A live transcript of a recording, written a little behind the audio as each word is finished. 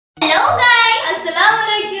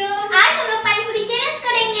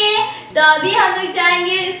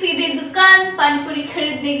दुकान पानी पूरी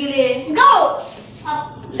खरीदने के लिए। गो।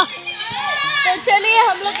 तो चलिए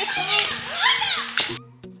हम लोग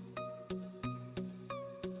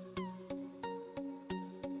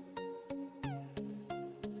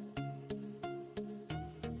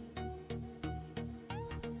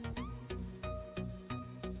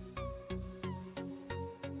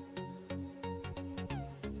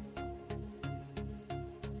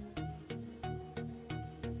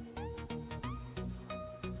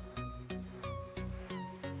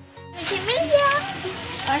मिल गया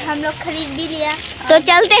और हम लोग खरीद भी लिया। तो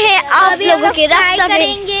चलते हैं आप लोगों के रास्ते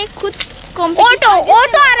करेंगे खुद। ऑटो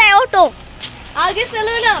आ रहा है, ऑटो आगे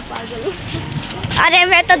चलो ना पागल। अरे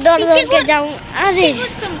मैं तो दौड़ के जाऊँ।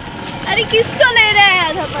 अरे किसको ले रहे हैं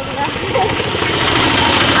आधा पगला?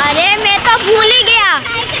 अरे मैं तो भूल ही गया।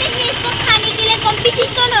 ट्राई करेंगे इसको खाने के लिए,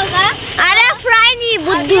 कंपटीशन होगा। अरे फ्राई नहीं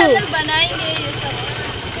बुद्धू, बनाएंगे ये सब।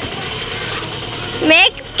 मैं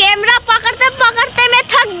कैमरा पकड़ते पकड़ते मैं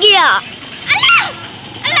थक गया। अल्लाह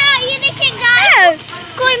अल्लाह, ये देखिए गाइस,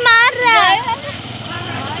 कोई मार रहा है।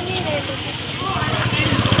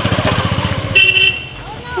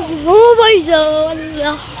 ओ भाई जान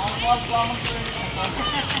अल्लाह।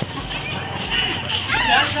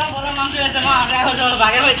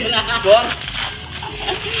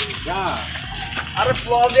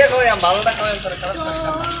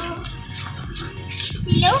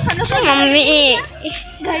 मम्मी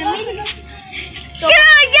घर में तो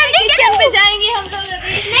किचन में जाएंगे हम लोग।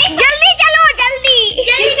 जल्दी चलो, जल्दी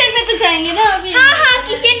किचन में तो जाएंगे ना अभी। हाँ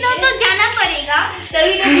किचन में तो जाना पड़ेगा,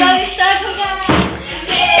 तभी तो ब्लॉग स्टार्ट होगा।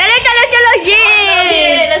 चलो ये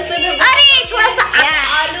रस्ते में अरे थोड़ा सा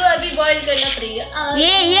आलू अभी बॉईल करना पड़ेगा।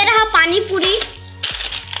 ये रहा पानी पूरी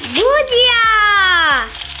भुजिया।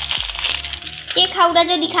 ये खाउड़ा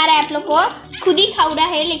जो दिखा रहा है आप लोग को, खुद ही खाउड़ा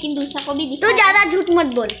है लेकिन दूसरा को भी दिखा। तो ज्यादा झूठ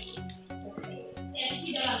मत बोल।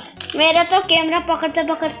 मेरा तो कैमरा पकड़ते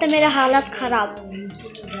पकड़ते मेरा हालत खराब।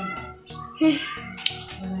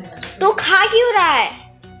 तो खा क्यों रहा है?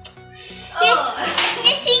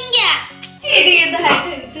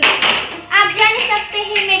 आप जान सकते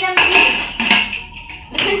हैं मैडम जी,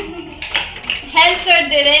 हेल्प कर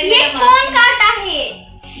दे रहे हैं। ये कौन काटा है?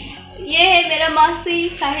 ये है मेरा मासी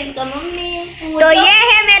साहिल का मम्मी। तो ये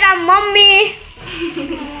है मेरा मम्मी।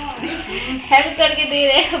 हेल्प करके दे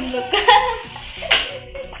रहे हैं हम लोग का।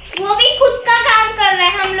 वो भी खुद का काम कर रहे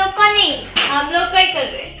हैं, हम लोग का नहीं। हम लोग का ही कर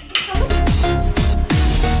रहे हैं।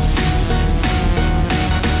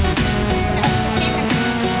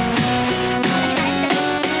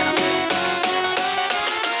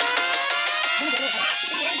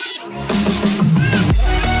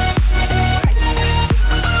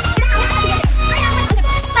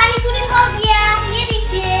 पानी पूरी हो गया, ये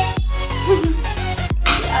देखिए।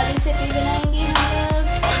 आलू चटनी बनाएंगे हम लोग।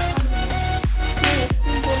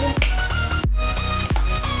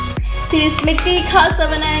 फिर इसमें तीखा सा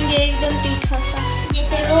बनाएंगे, एकदम तीखा सा,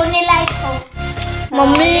 जैसे रोने लायक हो।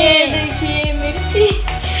 मम्मी ये देखिए मिर्ची,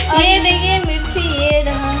 ये देखिए मिर्ची, ये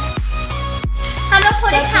रहा। हम लोग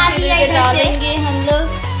थोड़े खा लिया इधर से। डालेंगे हम लोग।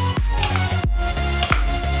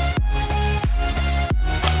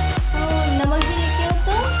 नमक भी लेके हो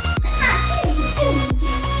तो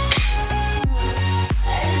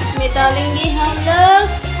इसमें डालेंगे हम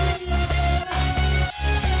लोग।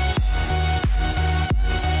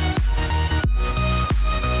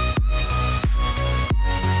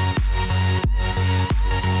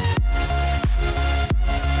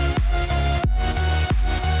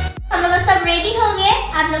 हम लोग सब रेडी हो गए,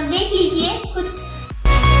 आप लोग देख लीजिए खुद।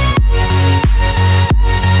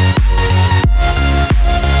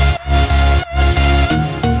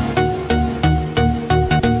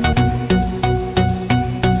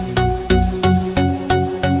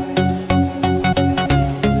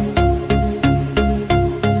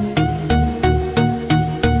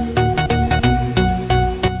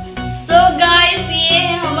 So guys, ये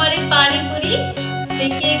है हमारी पानी पूरी।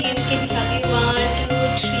 देखिए गिन के दिखाती हूँ। 1 2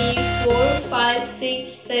 3 4 5 6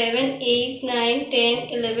 7 8 9 10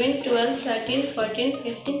 11 12 13 14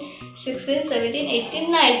 15 16 17 18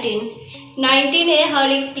 19 है।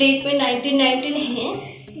 हर एक प्लेट में 19 है।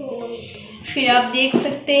 फिर आप देख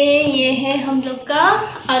सकते हैं ये है हम लोग का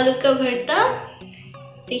आलू का भरता।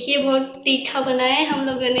 देखिए बहुत तीखा बनाया है हम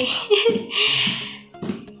लोगों ने।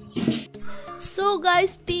 सो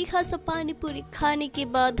गाइस, तीखा सा पानी पूरी खाने के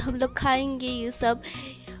बाद हम लोग खाएंगे ये सब।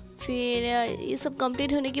 फिर ये सब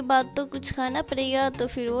कंप्लीट होने के बाद तो कुछ खाना पड़ेगा, तो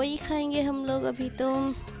फिर वही खाएंगे हम लोग। अभी तो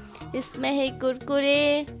इसमें है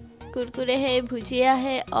कुरकुरे है, भुजिया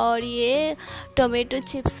है और ये टोमेटो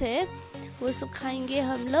चिप्स है, वो सब खाएंगे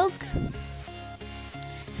हम लोग।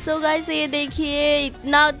 सो गाइस, ये देखिए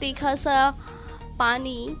इतना तीखा सा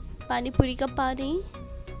पानी पानी पूरी का पानी।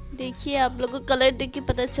 देखिए आप लोगों को कलर देख के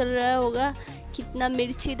पता चल रहा होगा कितना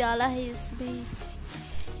मिर्ची डाला है इसमें।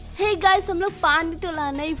 हे गाइस, हम लोग पानी तो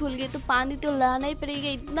लाना ही भूल गए, तो पानी तो लाना ही पड़ेगा।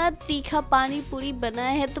 इतना तीखा पानी पूरी बनाया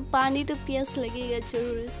है तो पानी तो प्यास लगेगा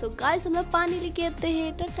जरूर। सो गाइस हम लोग पानी लेके आते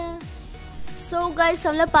हैं। टाटा। सो गाइस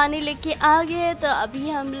हम लोग पानी लेके आ गए। तो अभी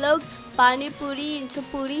हम लोग पानी पूरी जो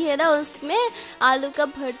पूरी है ना उसमें आलू का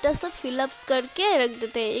भरता सब फिलअप करके रख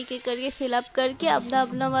देते हैं। एक एक करके फिलअप करके अपना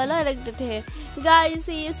अपना वाला रख देते हैं। गाइस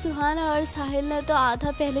ये सुहाना और साहिल ने तो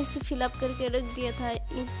आधा पहले से फिलअप करके रख दिया था।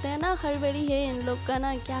 इतना ना हड़बड़ी है इन लोग का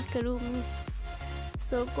ना, क्या करूँ मैं।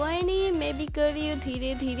 सो कोई नहीं, मैं भी कर रही हूँ,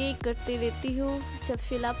 धीरे धीरे करती रहती हूँ। जब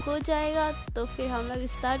फिलअप हो जाएगा तो फिर हम लोग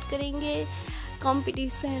स्टार्ट करेंगे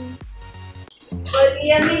कंपटीशन। और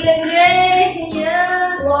यम्मी लग रहे हैं।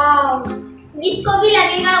 वाव, जिसको भी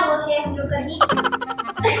लगेगा वो है हम लोग का दी।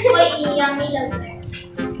 कोई यम्मी लग रहा है।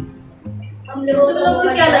 हम लोगों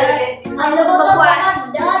को क्या लग रहा है? हम लोगों को बहुत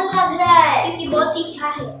डर लग रहा है क्योंकि बहुत तीखा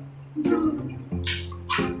है।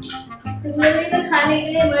 तुम लोग भी तो खाने के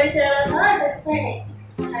लिए मर जा रहा था, सच है।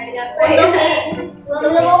 तुम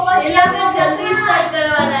लोगों को जल्दी स्टार्ट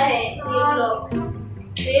करवाना है। ये लोग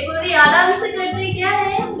बड़ी आराम से करते क्या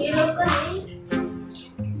है, ये लोग को नहीं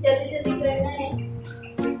जल्दी जल्दी करना है।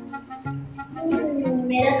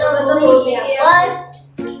 मेरा तो हो गया बस।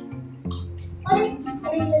 अरे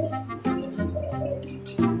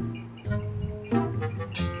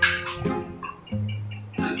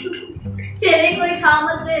तेरे कोई खा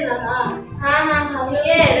मत लेना। हाँ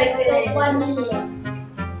ये रख दे।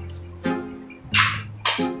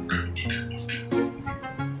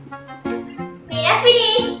 मेरा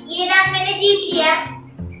फिनिश। ये राउंड मैंने जीत लिया।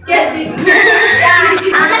 क्या जीत लिया?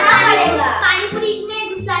 पानी पूरी में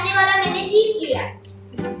घुसाने वाला मैंने जीत लिया।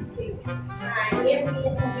 ये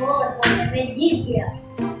मैं जीत गया।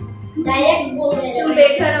 डायरेक्ट बोल रहे तुम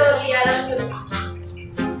बैठा रहो अभी, आराम करो।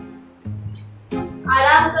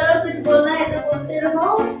 आराम करो, कुछ बोलना है तो बोलते रहो।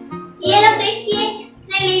 ये लोग देखिए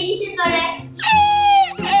कितना लेजी से कर रहे हैं।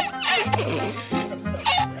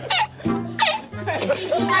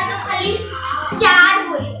 तो खाली 4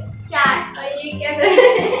 बोले, 4। और ये क्या कर रहे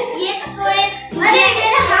हैं? ये थोड़े अरे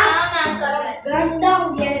मेरा हाथ गंदा हो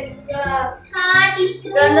गया। हाँ टिश्यू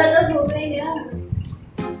गंदा तो हो गया,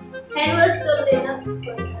 हैंड वॉश कर देना।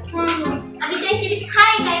 अभी तो इसे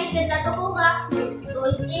खाएगा, एक गंदा तो होगा तो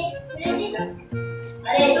इसे रहने दो।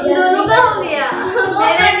 अरे तुम दोनों का हो गया,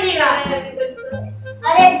 मेरा भी है।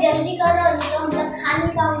 अरे जल्दी करो नहीं तो हम सब खा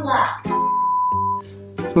नहीं पाऊंगा।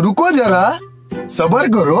 रुको जरा, सब्र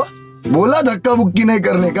करो। बोला धक्का बुक्की नहीं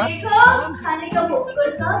करने का। देखो खाने का भोकर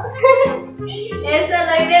सब ऐसा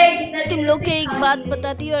लग रहा है कितना। तुम लोग को एक बात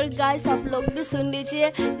बताती हूँ और गाइस आप लोग भी सुन लीजिए।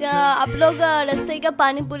 आप लोग रास्ते का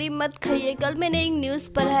पानी पूरी मत खाइए। कल मैंने एक न्यूज़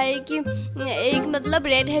पढ़ा है कि एक मतलब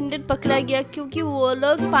रेड हैंडेड पकड़ा गया क्योंकि वो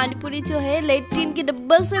लोग पानी पूरी जो है लेट्रिन के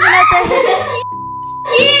डब्बा से बनाता है।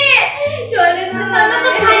 टॉयलेट से हम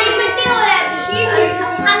लोग खाने में नहीं हो रहा है।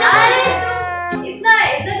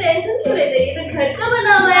 इतना टेंशन क्यों लेते? ये तो घर का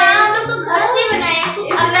बना हुआ है। हम लोग तो घर से बनाए हैं।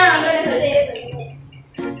 हम लोग घर से बनाए हैं।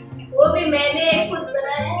 वो भी मैंने खुद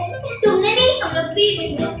बनाया है। तुमने नहीं, हम लोग भी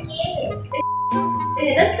मेहनत किए हैं।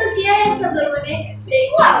 मेहनत तो किया है सब लोगों ने,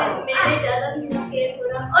 लेकिन मैंने ज्यादा मेहनत किया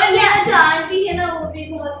थोड़ा। और ये जो आंटी है ना वो भी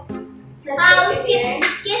बहुत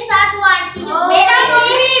उसके साथ वो आंटी जो मेरा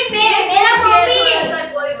मम्मी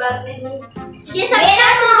कोई बात नहीं, ये सब मेरा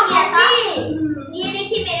टूट गया था। ये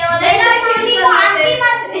देखिए मेरे वाला मम्मी को आंटी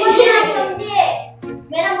मत बोलना, समझे?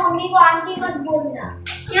 मेरा मम्मी को आंटी मत बोलना।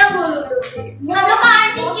 क्या बोलूं तो? हम लोग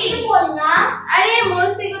आंटी जी बोलना। अरे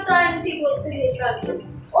मौसी को तो आंटी बोलते हैं काफी।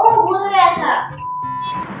 ओ भूल गया था।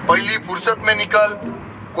 पहली फुर्सत में निकल,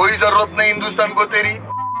 कोई जरूरत नहीं हिंदुस्तान को तेरी।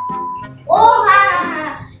 ओ हाँ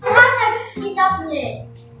किताब ले।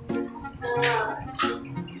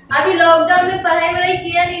 अभी लॉकडाउन में पढ़ाई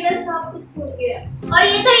किया नहीं, बस सब कुछ भूल गया। और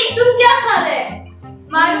ये तो तुम क्या खा रहे हैं?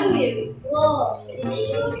 मारूंगी अभी। वो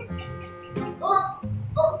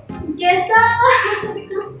कैसा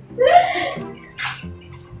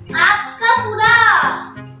आपका पूरा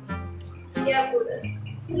क्या पूरा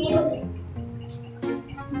ये हो गया।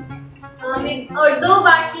 और 2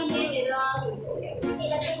 बाकी है मेरा हो गया।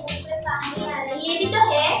 मेरा तो मुंह में पानी आ रहा है। ये भी तो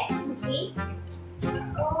है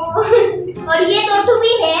और ये 2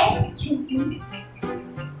 भी है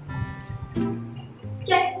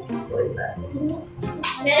चटनी। कोई बात नहीं,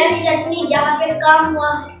 मेरा भी चटनी जहाँ पे काम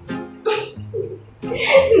हुआ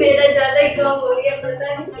मेरा ज्यादा ही कम हो गया, पता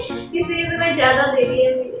नहीं किसी से मैं ज्यादा दे रही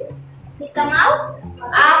है। मेरे कमाओ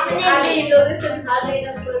आपने अभी इन लोगों से धार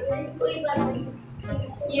लेना पड़ रहा है। कोई बात नहीं,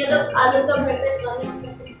 ये लोग आलू का भरते पानी।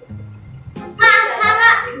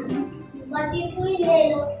 पानी पूरी ले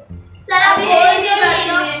लो। सर आप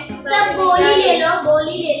सब गोली ले लो,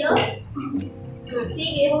 गोली ले लो।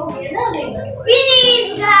 ठीक है, हो गया ना अभी बस। फिनिश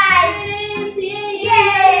गाइस,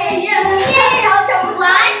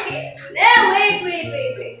 वेट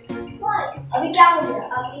अभी क्या हो गया?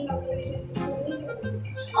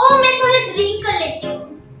 ओ मैं थोड़ा ड्रिंक कर लेती हूँ।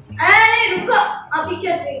 अरे रुको, अभी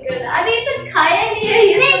क्या ड्रिंक करना? अभी तो खाया नहीं है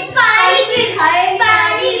ये। नहीं, पानी की खाया नहीं,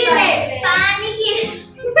 पानी की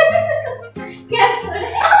क्या बोल रहे?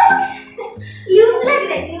 लूप लग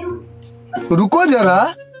रही है। रुको जरा,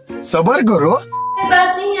 सब्र करो। बात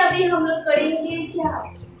नहीं, अभी हम लोग करेंगे क्या?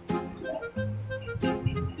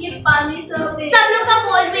 ये पानी सब लोग का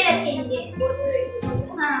बोल में रखेंगे।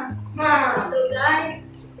 हाँ तो गाइस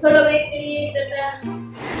थोड़ा वेट करिए।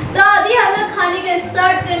 तो अभी हम लोग खाने का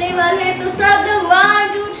स्टार्ट करने वाले हैं, तो सब लोग 1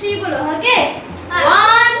 2 3 बोलो। ओके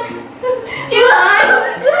 1 2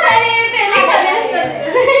 अरे पहले खाने स्टार्ट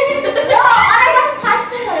तो और हम फास्ट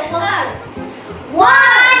से करो।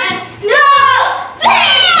 1 2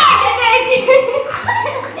 3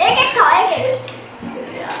 एक खाओ, एक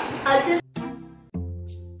अच्छा।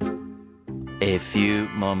 A few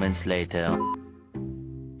moments later.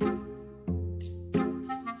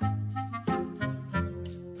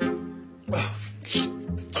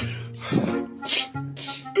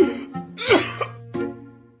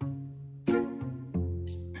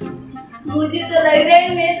 मुझे तो लग रहा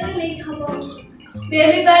है मैं तो नहीं खा पाऊंगी।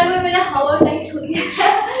 पहली बार में मेरा हवा टाइट हो गया।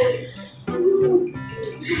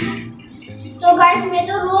 तो गाइस मैं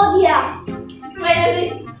तो रो दिया। मैंने भी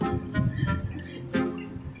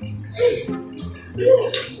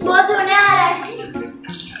बहुत होने आ रहा है।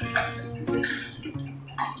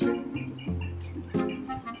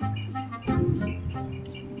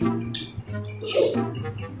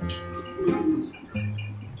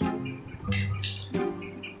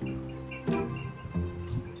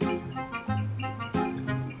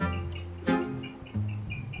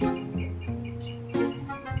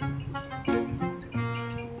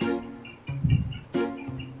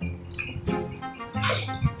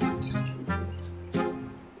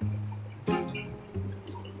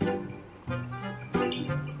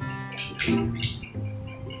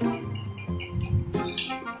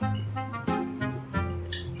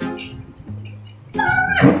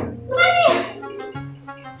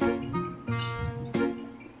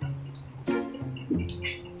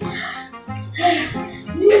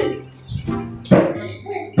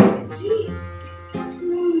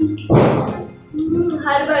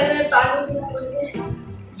 हर बार में पागल पीना पड़ गया।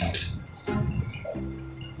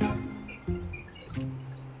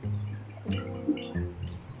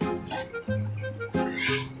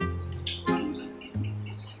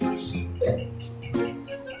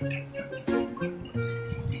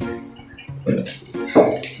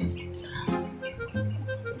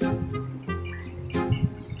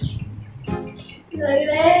 लग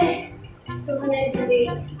रहा है तो मैंने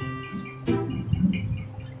चलेगा।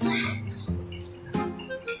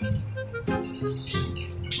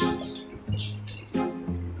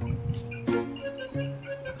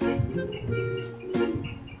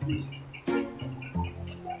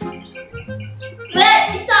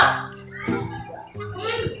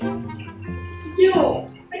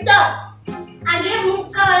 आगे मुख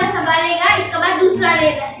का वाला संभालेगा, इसके बाद दूसरा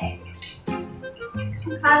लेना है।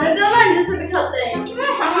 खाने दो ना, जैसे भी खाते हैं।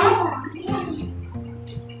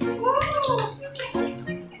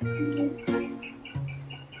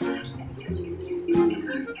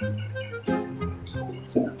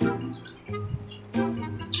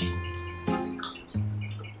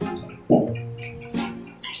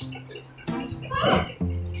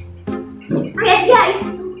 Wait guys.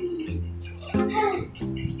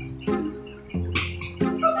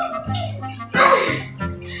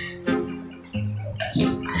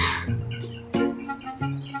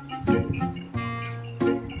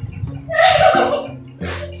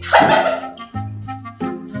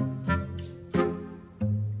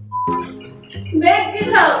 बैठ के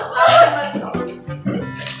खाओ, मत खाओ।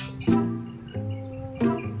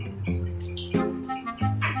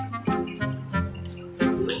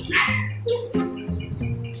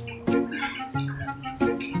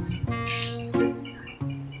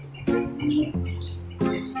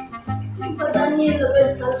 पता नहीं ये सब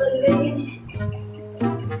अच्छा लग रही है।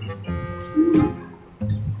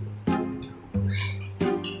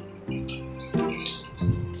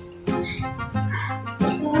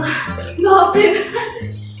 बाप रे।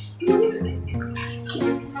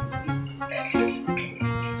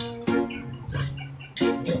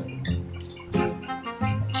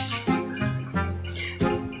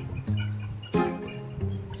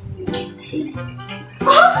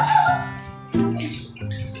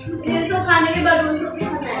 ये सब खाने के बाद वो सब भी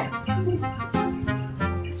खाना है।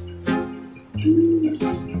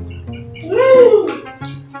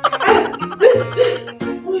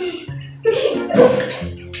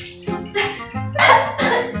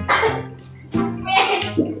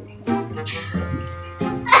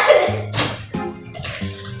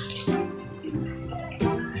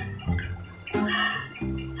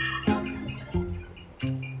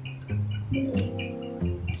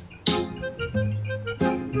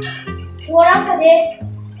 थोड़ा सा देश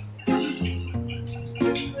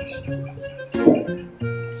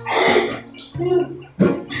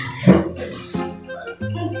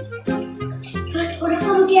थोड़ा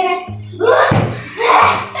सा रुकिए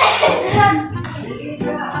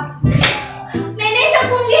मैं नहीं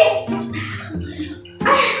सकूंगी।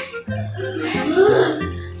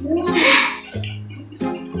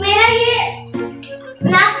 मेरा ये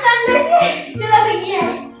नाक का अंदर से चला गया है।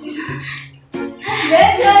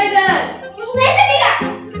 नहीं सकेगा।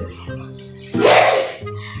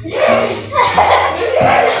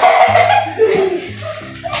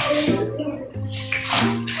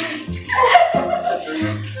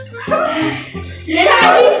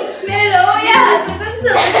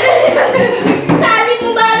 शादी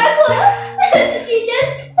मुबारक हो।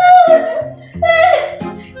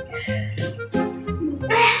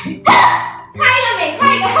 खाएगा मैं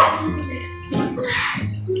खाएगा।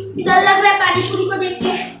 डर लग रहा है पानी पूरी को देख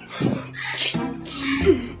के।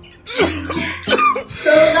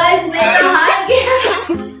 तो गाइस मैं तो हार गया।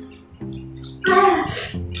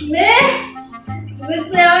 मैं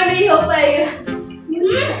मुझसे और नहीं हो पाएगा।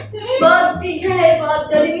 बहुत तीखा है, बहुत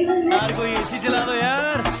गर्मी है। यार कोई एसी चला दो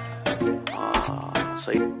यार।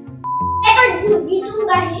 सही। मैं तो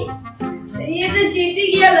जीतूंगा ही। ये तो जीत ही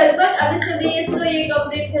गया लगभग। अभी सभी इसको ये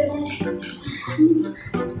कंप्लीट करना है।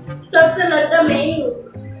 सबसे लड़का मैं ही हूँ।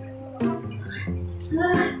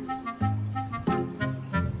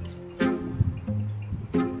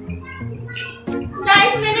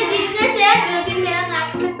 गाइस मैंने जीतने से लेकिन मेरा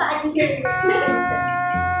नाक में पानी गिर गया।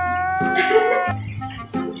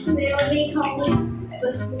 मैं और नहीं खाऊंगा।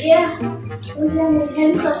 बस गया मेरे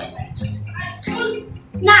हैंड्स ऑफ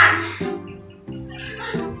ना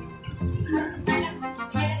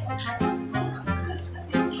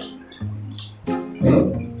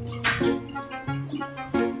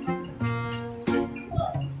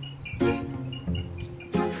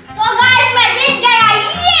तो गाइस मैं जीत गया।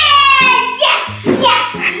 यस यस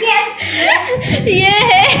यस ये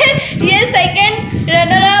है ये सेकंड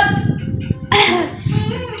रनर अप।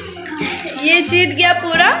 ये जीत गया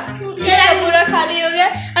पूरा। इसका पूरा खाली हो गया।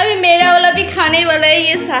 अभी मेरा वाला भी खाने वाला है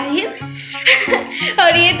ये साहिल।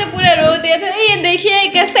 और ये तो पूरा रो दिया था। ये देखिए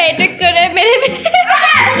कैसा अटैक कर रहा है मेरे में।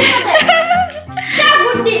 क्या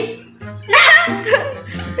गुंडी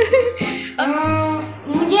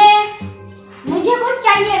मुझे कुछ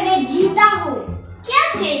चाहिए। मैं जीता हूँ। क्या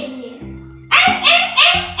चाहिए?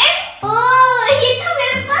 ओह ये तो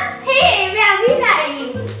मेरे पास है। मैं अभी ला रही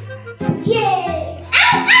हूँ। ये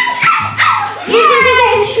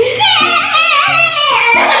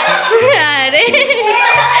अरे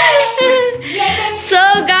सो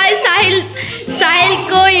गाइस साहिल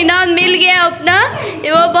को इनाम मिल गया अपना।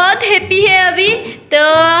 वो बहुत हैप्पी है अभी। तो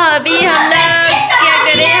अभी हम लोग क्या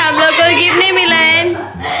करें, हम लोग को गिफ्ट नहीं मिला है।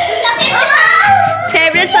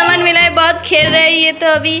 फेवरेट सामान मिला है। बहुत खेल रहा है ये। तो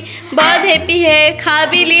अभी बहुत हैप्पी है। खा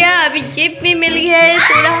भी लिया, अभी गिफ्ट भी मिल गया है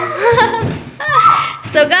पूरा।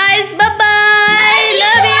 So guys bye bye,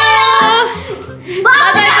 love you,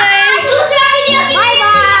 bye bye.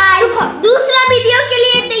 दूसरा वीडियो के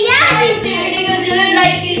लिए तैयार। इस वीडियो को जरूर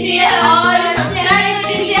लाइक कीजिए और सब्सक्राइब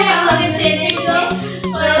कीजिए हमारे चैनल को।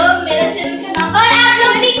 और मेरा चैनल का नाम और आप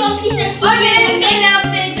लोग भी कंपटीशन और मेरे इंस्टाग्राम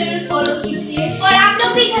पे जरूर फॉलो कीजिए। और आप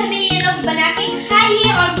लोग भी घर में ये लोग बना के खाइए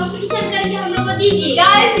और कंपटीशन करके हम लोग को दीजिए।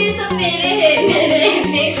 गाइस ये सब मेरे हैं।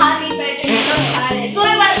 मैं खा नहीं बैठे, सब खा रहे।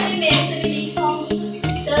 कोई बात